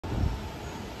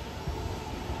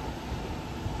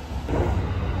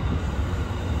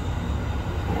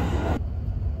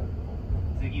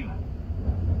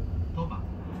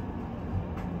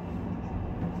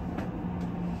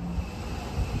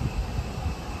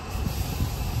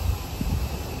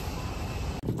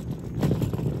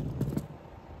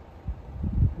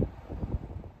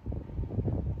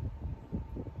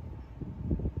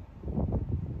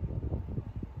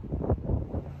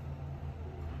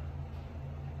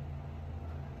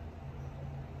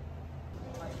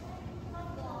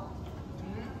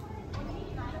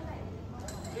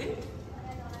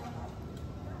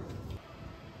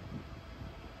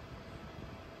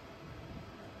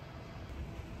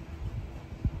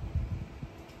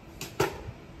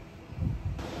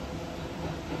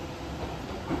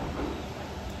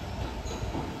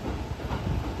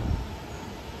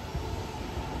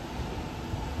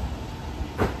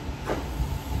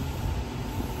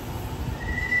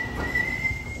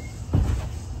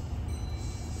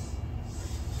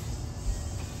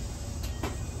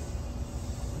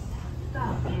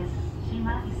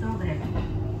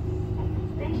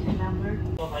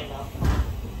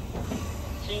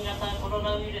型コロ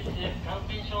ナウイルス感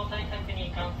染症対策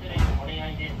に関するお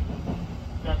願いです。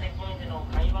座席内での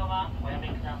会話はおやめ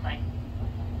ください。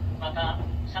また、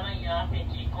車内や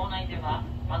駅構内では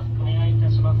マスクお願いい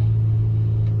たします。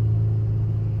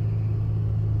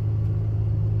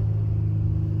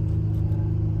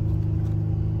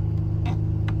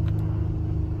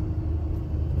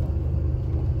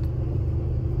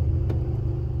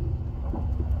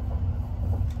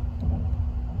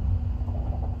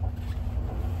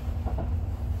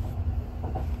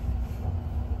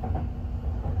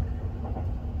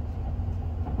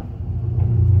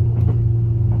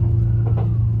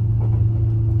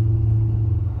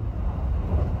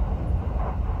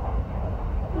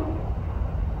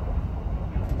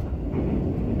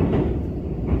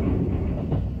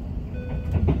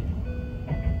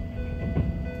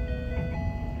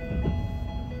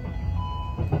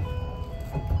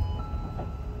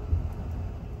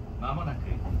まもなく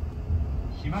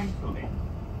島磯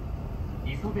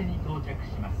部に到着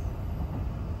します。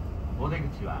お出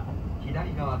口は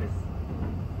左側です。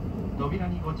扉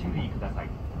にご注意ください。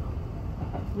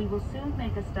 We will soon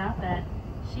make a stop at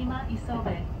Shima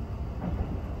Isobe.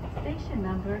 Station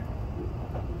number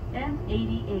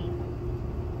M88.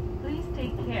 Please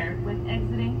take care when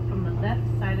exiting from the left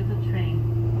side of the train.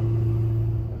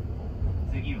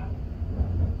 次は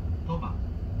鳥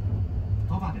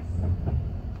羽です。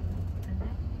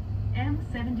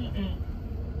 M78.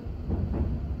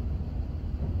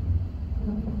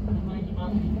 参りま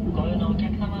す。ご用のお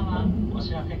客様はお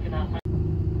知らせください。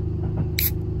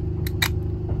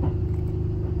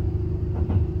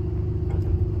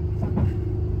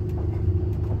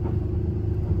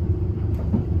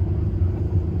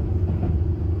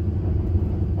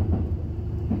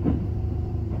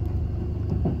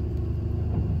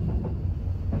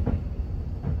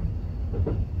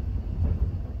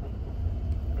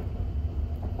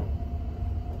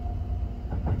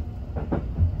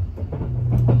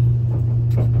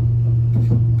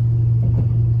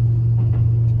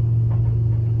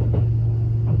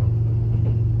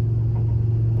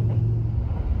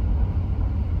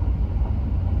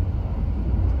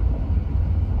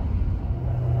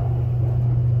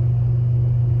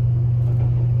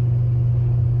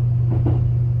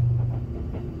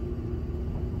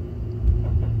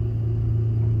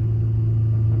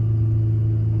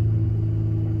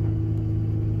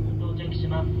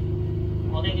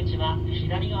お出口は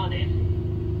左側です。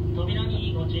扉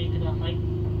にご注意ください。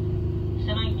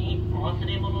車内にお忘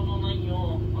れ物のない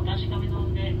ようお確かめの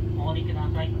上お降りくだ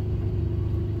さい。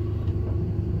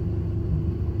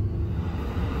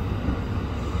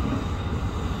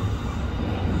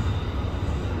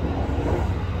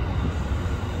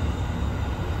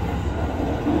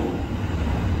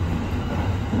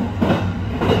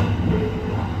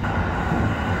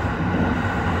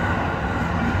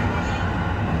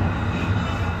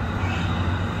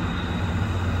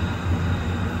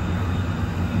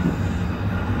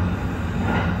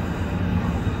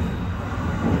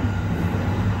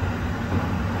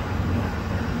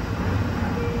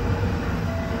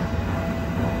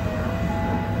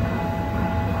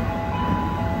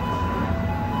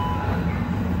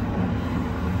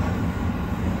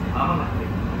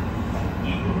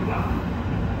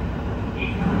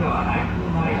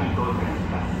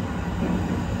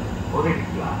お出口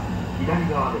は左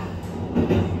側です。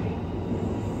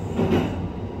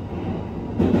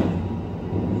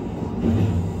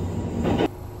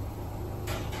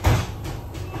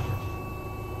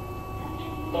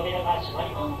扉が閉ま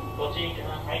ります。ご注意く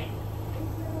ださい。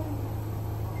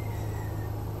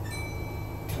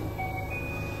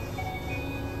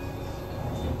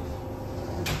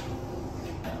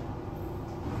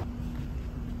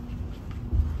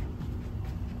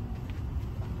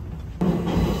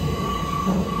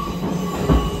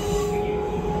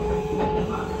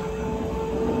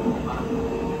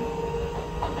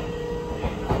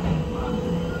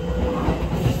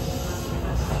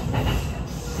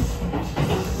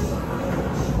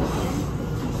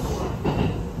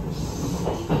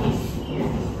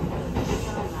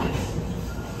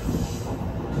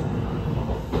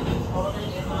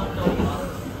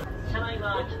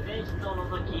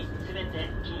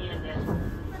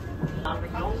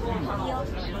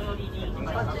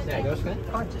よろしくね。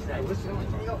パンチしない。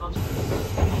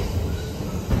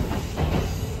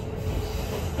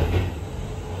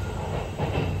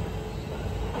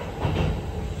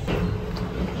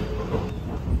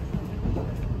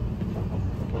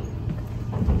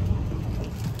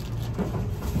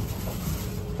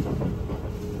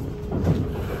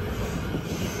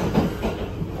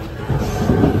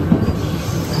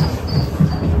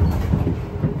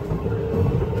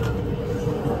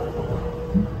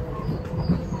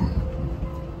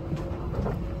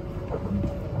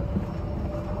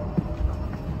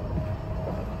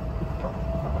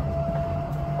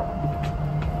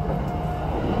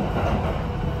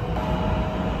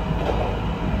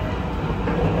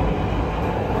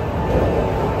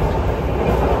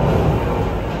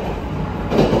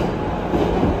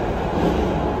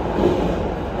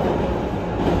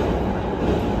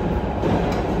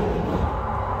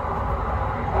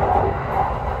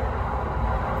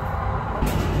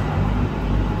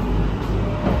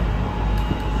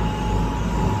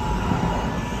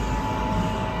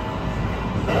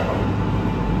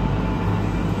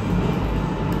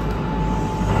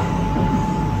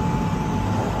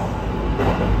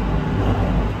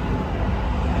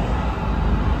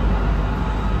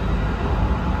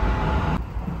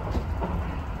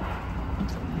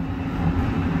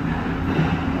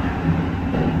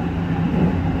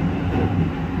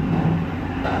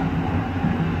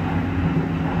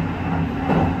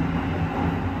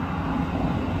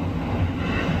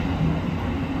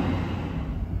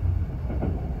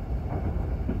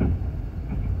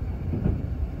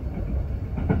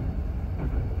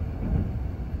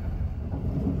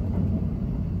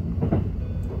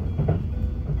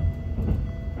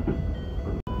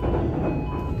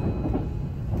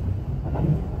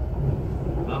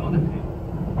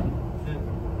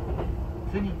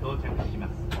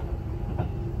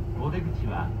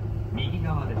は右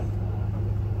側です。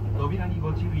扉に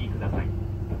ご注意ください。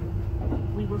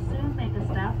 We will soon make a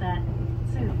stop at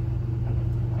 2.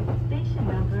 Station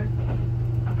number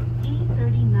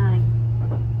E39.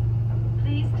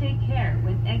 Please take care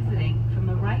when exiting from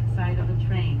the right